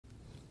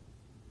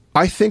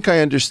I think I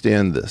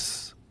understand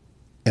this,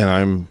 and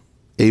I'm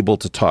able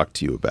to talk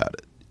to you about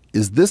it.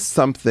 Is this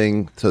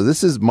something, so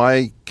this is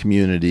my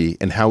community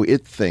and how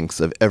it thinks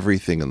of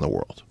everything in the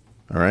world,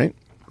 all right?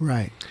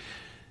 Right.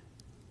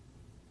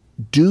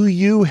 Do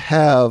you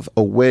have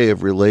a way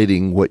of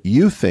relating what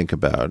you think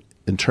about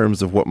in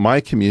terms of what my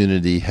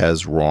community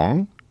has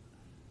wrong?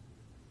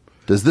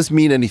 Does this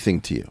mean anything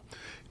to you?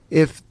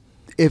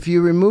 If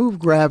you remove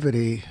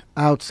gravity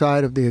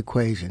outside of the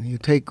equation, you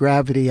take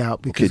gravity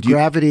out because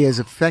gravity is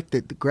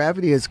affected.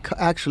 Gravity is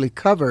actually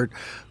covered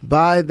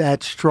by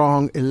that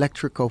strong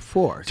electrical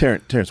force.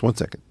 Terrence, 1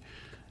 second.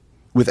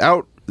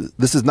 Without,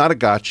 this is not a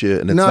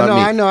gotcha, and it's not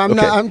me. No, I know.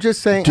 I'm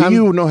just saying. Do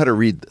you know how to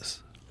read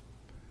this?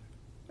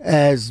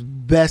 As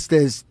best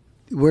as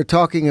we're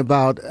talking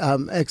about,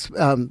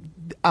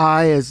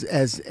 I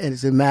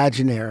as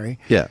imaginary.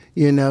 Yeah.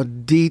 You know,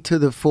 d to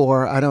the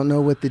 4. I don't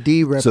know what the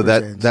d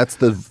represents.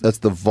 So that's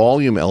the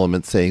volume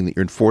element saying that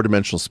you're in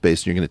 4-dimensional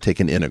space and you're going to take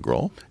an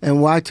integral.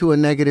 And y to a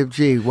negative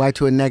g, y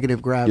to a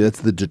negative gravity. Yeah,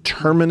 that's the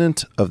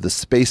determinant of the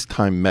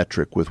space-time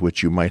metric with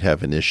which you might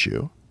have an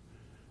issue.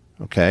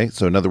 Okay?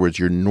 So in other words,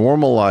 you're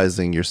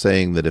normalizing, you're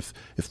saying that if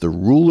the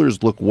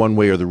rulers look one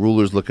way or the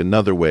rulers look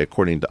another way,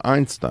 according to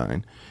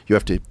Einstein, you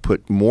have to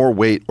put more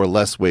weight or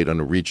less weight on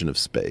a region of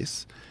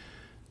space.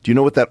 Do you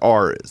know what that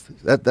R is?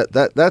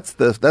 That's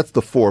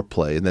the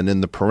foreplay, and then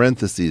in the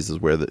parentheses is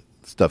where the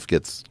stuff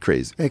gets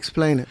crazy.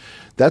 Explain it.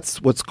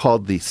 That's what's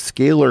called the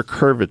scalar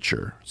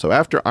curvature. So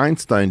after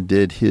Einstein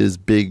did his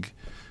big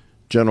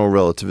general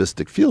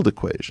relativistic field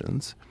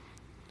equations,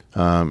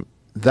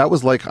 that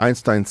was like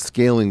Einstein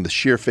scaling the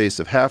shear face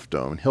of Half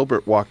Dome.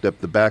 Hilbert walked up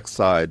the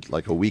backside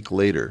like a week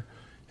later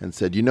and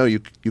said, you know, you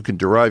can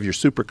derive your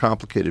super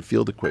complicated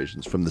field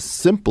equations from the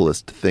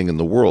simplest thing in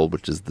the world,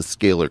 which is the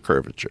scalar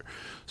curvature.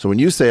 So when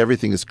you say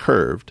everything is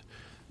curved,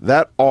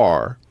 that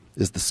R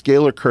is the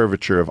scalar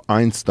curvature of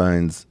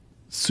Einstein's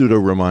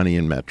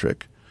pseudo-Riemannian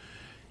metric.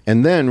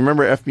 And then,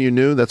 remember F mu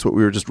nu? That's what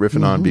we were just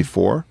riffing on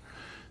before.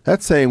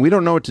 That's saying we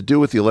don't know what to do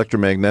with the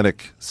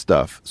electromagnetic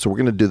stuff, so we're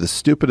going to do the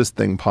stupidest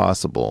thing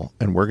possible,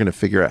 and we're going to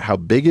figure out how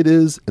big it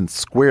is and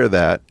square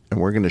that, and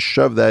we're going to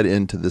shove that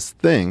into this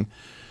thing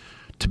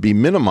to be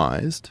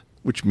minimized,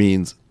 which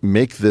means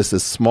make this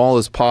as small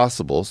as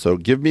possible. So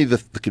give me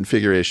the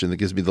configuration that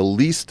gives me the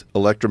least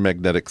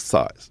electromagnetic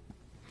size.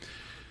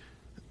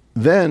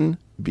 Then,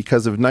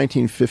 because of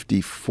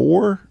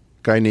 1954, a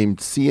guy named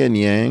C.N.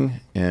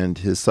 Yang and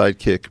his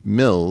sidekick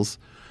Mills,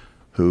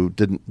 who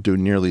didn't do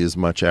nearly as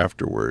much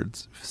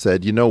afterwards,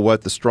 said, you know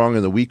what, the strong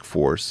and the weak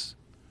force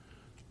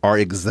are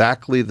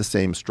exactly the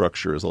same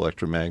structure as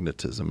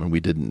electromagnetism, and we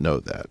didn't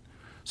know that.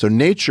 So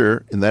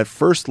nature, in that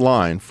first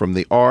line from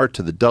the R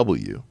to the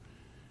W,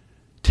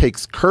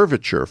 takes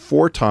curvature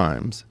 4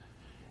 times,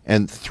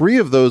 and 3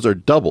 of those are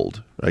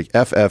doubled, like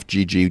F, F,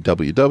 G, G,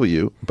 W,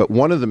 W, but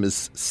one of them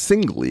is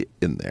singly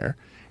in there.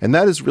 And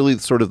that is really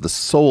sort of the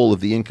soul of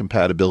the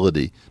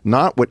incompatibility,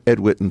 not what Ed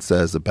Witten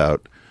says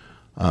about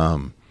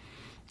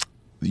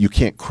you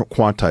can't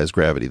quantize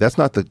gravity. That's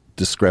not the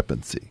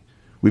discrepancy.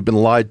 We've been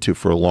lied to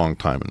for a long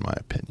time, in my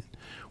opinion.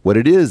 What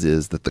it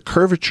is that the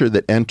curvature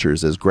that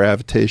enters as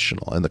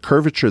gravitational and the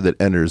curvature that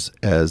enters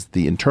as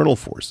the internal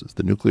forces,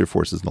 the nuclear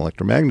forces and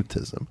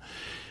electromagnetism,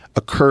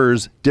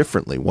 occurs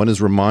differently. One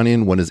is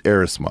Riemannian, one is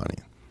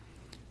Arrhenian.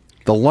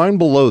 The line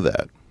below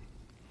that,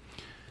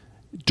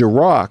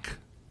 Dirac,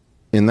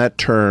 in that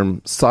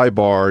term psi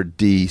bar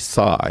d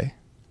psi,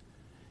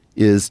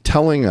 is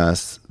telling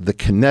us the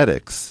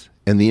kinetics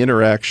and the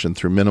interaction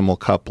through minimal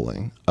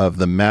coupling of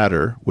the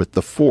matter with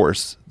the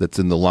force that's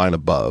in the line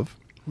above.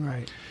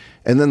 Right.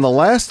 And then the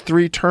last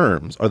 3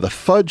 terms are the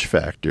fudge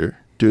factor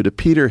due to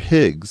Peter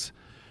Higgs,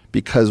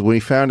 because when he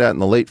found out in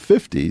the late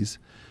 50s,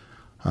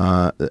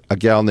 a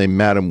gal named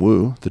Madame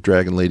Wu, the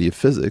Dragon Lady of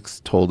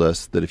Physics, told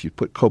us that if you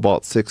put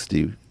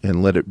cobalt-60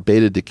 and let it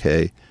beta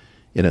decay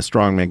in a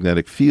strong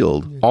magnetic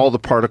field, all the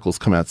particles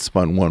come out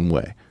spun one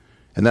way.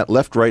 And that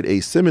left-right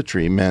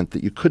asymmetry meant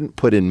that you couldn't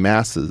put in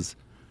masses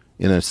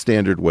in a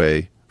standard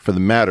way for the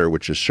matter,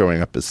 which is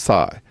showing up as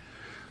psi.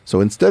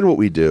 So instead what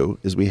we do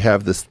is we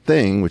have this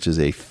thing, which is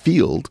a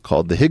field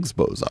called the Higgs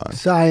boson.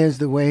 Psi is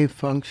the wave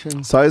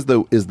function. Psi is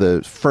the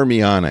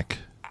fermionic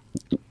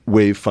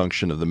wave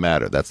function of the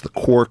matter. That's the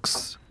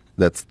quarks,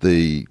 that's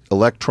the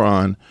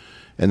electron,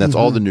 and that's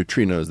all the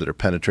neutrinos that are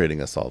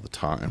penetrating us all the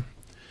time.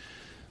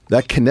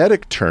 That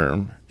kinetic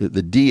term,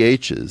 the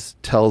DHs,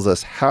 tells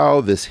us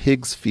how this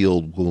Higgs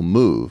field will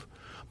move.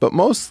 But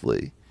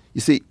mostly,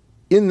 you see,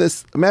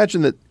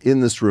 imagine that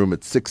in this room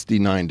it's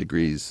 69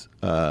 degrees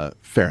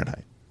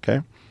Fahrenheit.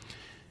 Okay,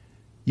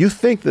 you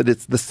think that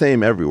it's the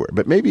same everywhere,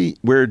 but maybe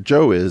where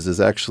Joe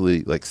is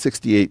actually like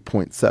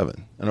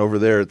 68.7, and over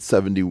there it's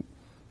 70.1.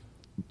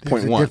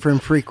 There's a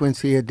different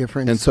frequency, a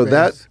different and space.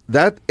 So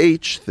that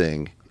H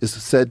thing is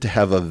said to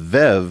have a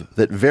VEV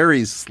that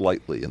varies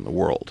slightly in the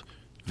world,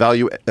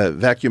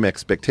 vacuum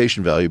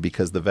expectation value,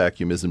 because the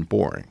vacuum isn't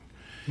boring.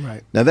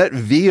 Right. Now that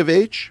V of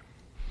H,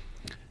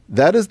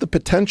 that is the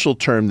potential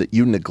term that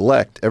you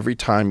neglect every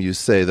time you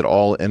say that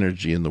all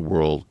energy in the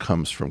world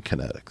comes from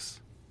kinetics.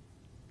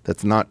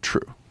 That's not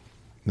true.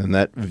 And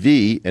that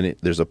V, and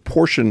there's a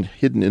portion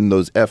hidden in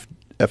those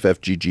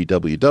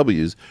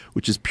FFGGWWs,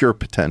 which is pure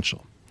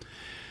potential.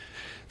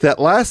 That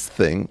last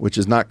thing, which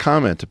is not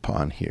commented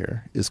upon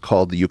here, is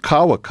called the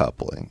Yukawa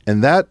coupling.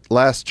 And that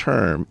last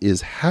term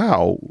is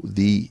how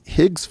the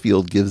Higgs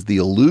field gives the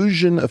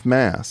illusion of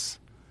mass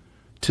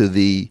to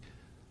the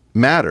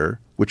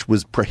matter, which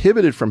was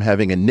prohibited from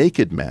having a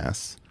naked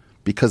mass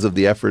because of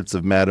the efforts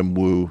of Madame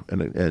Wu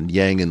and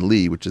Yang and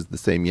Lee, which is the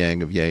same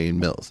Yang of Yang and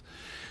Mills.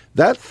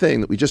 That thing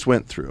that we just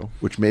went through,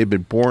 which may have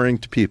been boring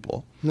to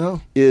people,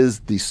 is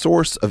the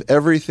source of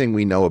everything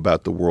we know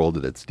about the world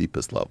at its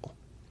deepest level.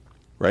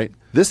 Right?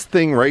 This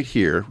thing right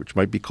here, which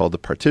might be called the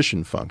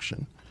partition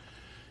function,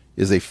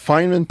 is a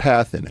Feynman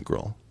path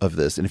integral of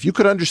this. And if you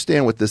could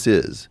understand what this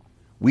is,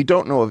 we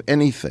don't know of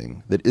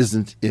anything that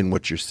isn't in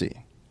what you're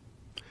seeing.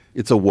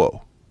 It's a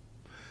whoa.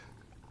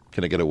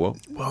 Can I get a whoa?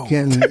 Whoa.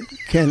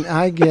 Can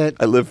I get...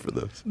 I live for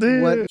this.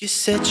 What? You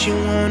said you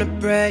want to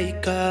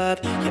break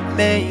up. Your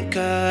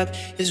makeup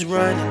is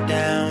running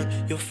down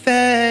your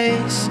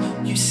face.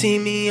 You see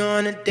me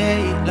on a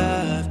date,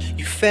 love.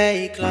 You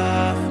fake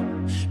love.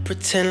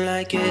 Pretend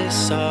like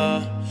it's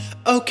all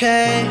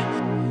okay.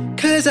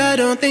 'Cause I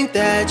don't think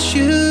that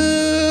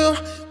you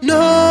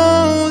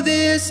know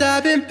this.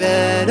 I've been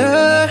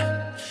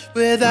better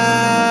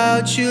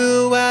without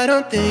you. I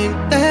don't think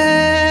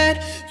that